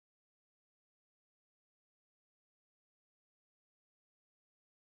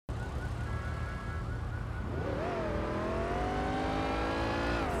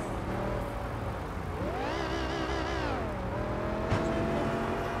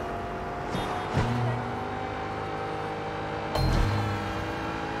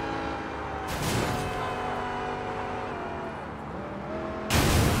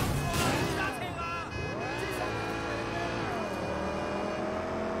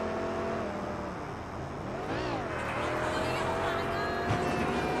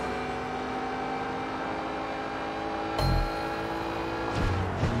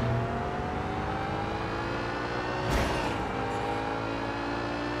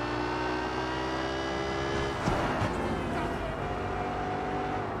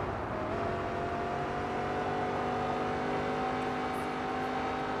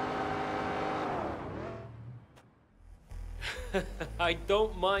I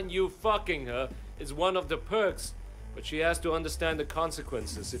don't mind you fucking her. It's one of the perks. But she has to understand the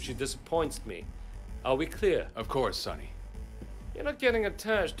consequences if she disappoints me. Are we clear? Of course, Sonny. You're not getting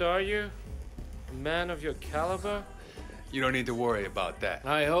attached, are you? A man of your caliber? You don't need to worry about that.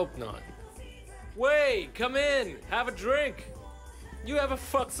 I hope not. Wait, come in. Have a drink. You ever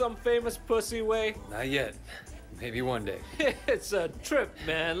fucked some famous pussy, Wei? Not yet. Maybe one day. It's a trip,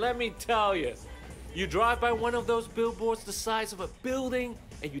 man, let me tell you. You drive by one of those billboards the size of a building,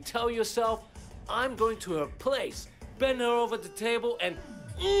 and you tell yourself, I'm going to her place, bend her over the table, and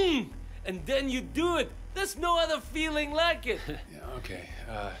then you do it. There's no other feeling like it. Yeah, okay.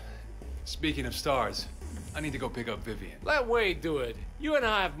 Speaking of stars, I need to go pick up Vivian. Let Wei do it. You and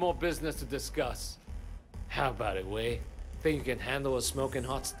I have more business to discuss. How about it, Wei? Think you can handle a smoking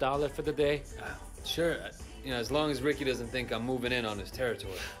hot starlet for the day? Sure. You know, as long as Ricky doesn't think I'm moving in on his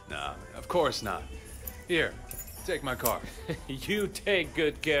territory. Nah, of course not. Here, take my car. You take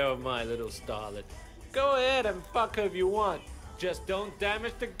good care of my little starlet. Go ahead and fuck her if you want. Just don't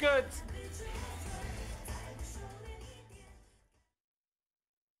damage the goods.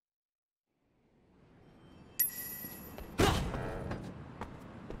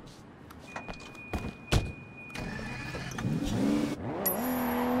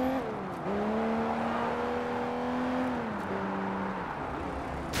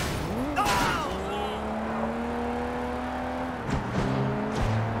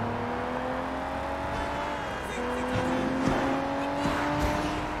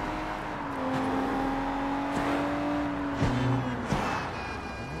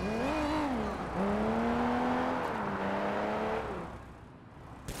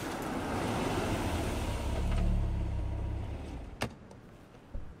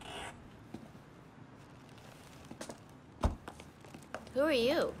 Who are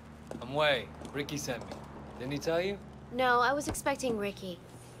you? I'm Wei. Ricky sent me. Didn't he tell you? No, I was expecting Ricky.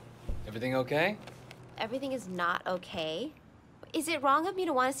 Everything okay? Everything is not okay. Is it wrong of me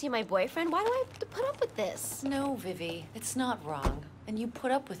to want to see my boyfriend? Why do I have to put up with this? No, Vivi, it's not wrong. And you put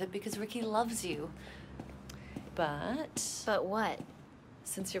up with it because Ricky loves you. But But what?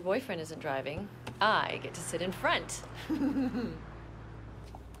 since your boyfriend isn't driving, I get to sit in front.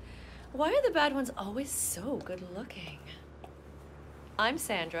 Why are the bad ones always so good looking? I'm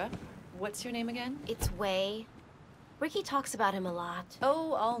Sandra. What's your name again? It's Wei. Ricky talks about him a lot.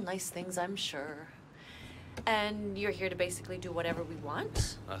 Oh, all nice things, I'm sure. And you're here to basically do whatever we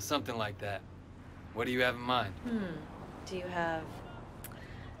want? Something like that. What do you have in mind? Do you have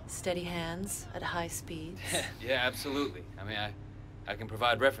steady hands at high speeds? Yeah, absolutely. I mean, I can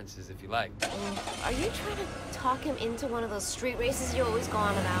provide references if you like. Are you trying to talk him into one of those street races you always go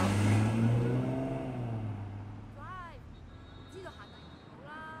on about?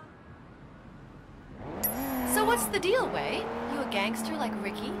 So what's the deal, Wei? You a gangster like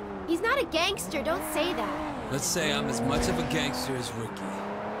Ricky? He's not a gangster, don't say that. Let's say I'm as much of a gangster as Ricky.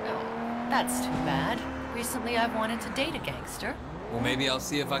 Oh, that's too bad. Recently I've wanted to date a gangster. Well, maybe I'll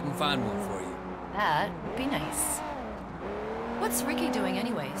see if I can find one for you. That would be nice. What's Ricky doing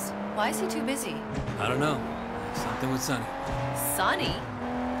anyways? Why is he too busy? I don't know. Something with Sonny. Sonny?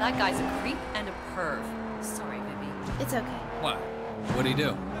 That guy's a creep and a perv. Sorry, Vivi. It's okay. Why? What'd he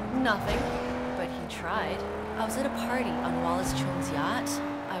do? Nothing. But he tried. I was at a party on Wallace Chung's yacht.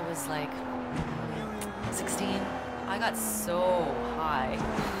 I was like 16. I got so high.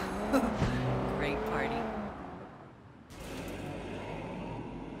 Great party.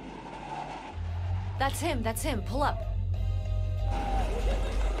 That's him. Pull up.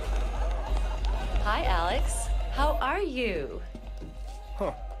 Hi, Alex. How are you?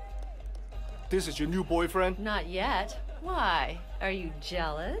 Huh. This is your new boyfriend? Not yet. Why? Are you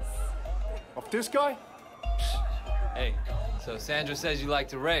jealous? Of this guy? Hey, so Sandra says you like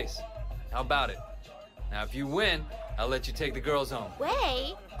to race. How about it? Now, if you win, I'll let you take the girls home.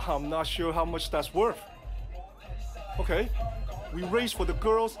 Wei? I'm not sure how much that's worth. Okay, we race for the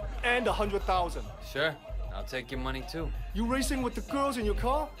girls and 100,000. Sure, I'll take your money too. You racing with the girls in your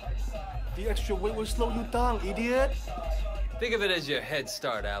car? The extra weight will slow you down, idiot. Think of it as your head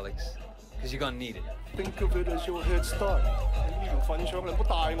start, Alex. Because you're gonna need it. Think of it as your head start.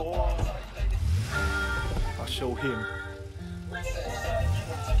 I'll show him.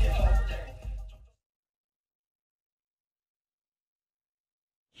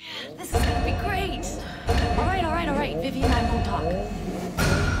 This is gonna be great! All right. Vivi and I won't talk.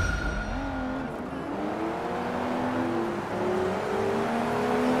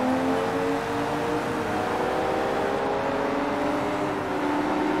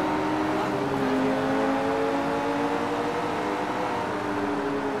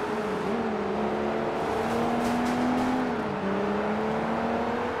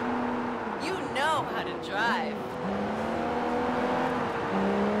 know how to drive.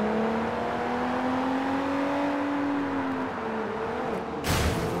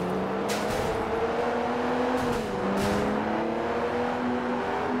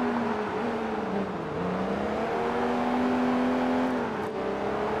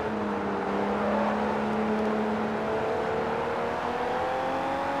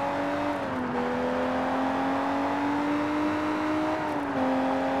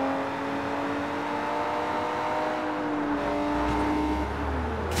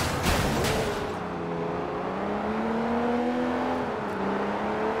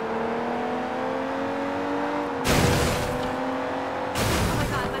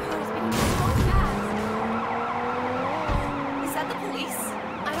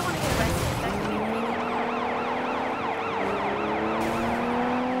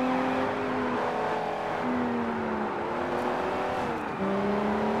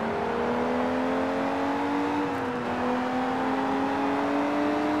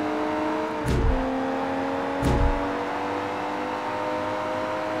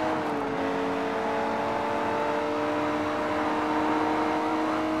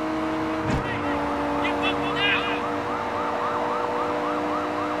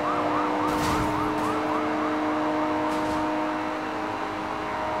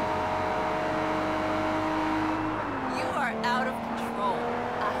 Out of control.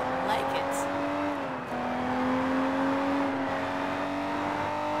 I like it.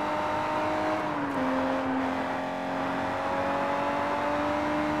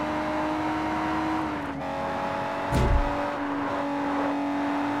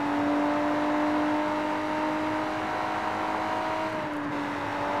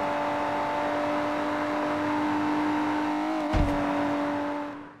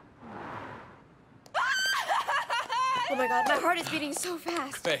 Oh my God, my heart is beating so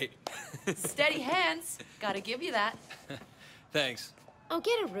fast. Wait. Steady hands. Gotta give you that. Thanks. Oh,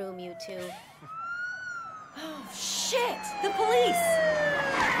 get a room, you two. Oh, shit! The police!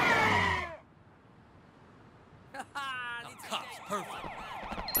 Cops, perfect.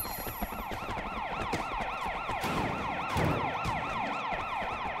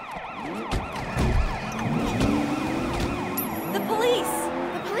 The police!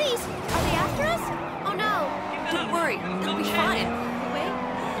 The police? Are they after us? Oh no. Don't worry, it'll be fine.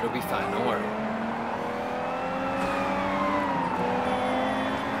 Wait. It'll be fine, don't worry.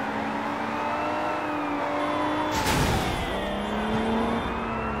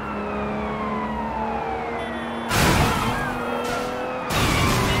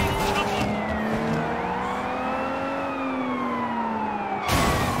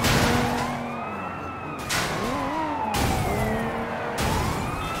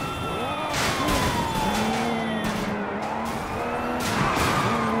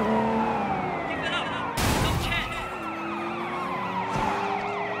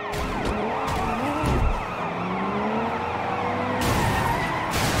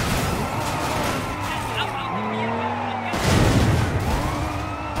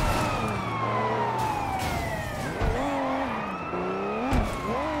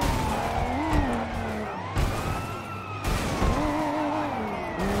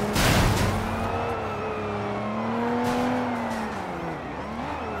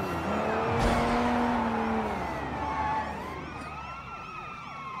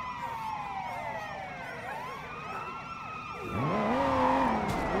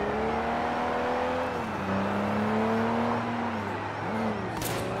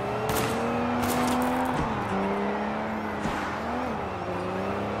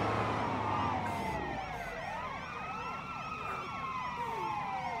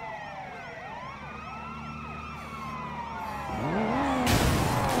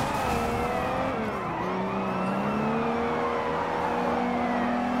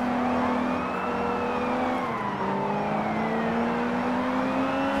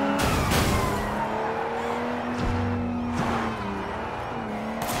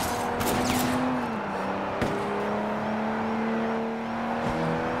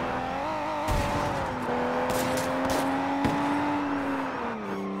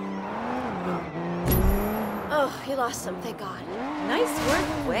 Oh, you lost them, thank God. Nice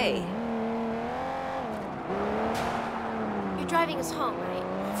work, Way. You're driving us home, right?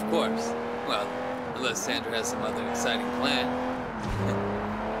 Of course. Well, unless Sandra has some other exciting plan.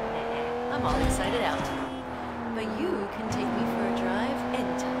 I'm all excited out. But you can take me for a drive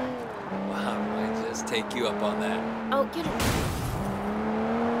anytime. Wow, I just take you up on that. Oh, get it.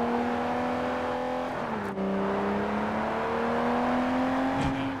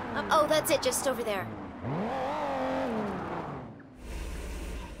 Oh, that's it, just over there.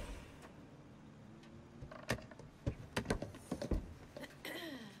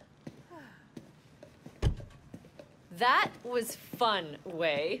 That was fun,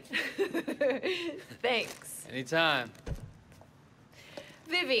 Way. Thanks. Anytime.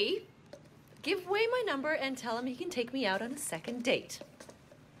 Vivi, give Way my number and tell him he can take me out on a second date.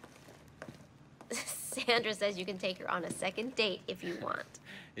 Sandra says you can take her on a second date if you want.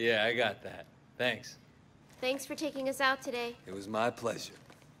 Yeah, I got that. Thanks. Thanks for taking us out today. It was my pleasure.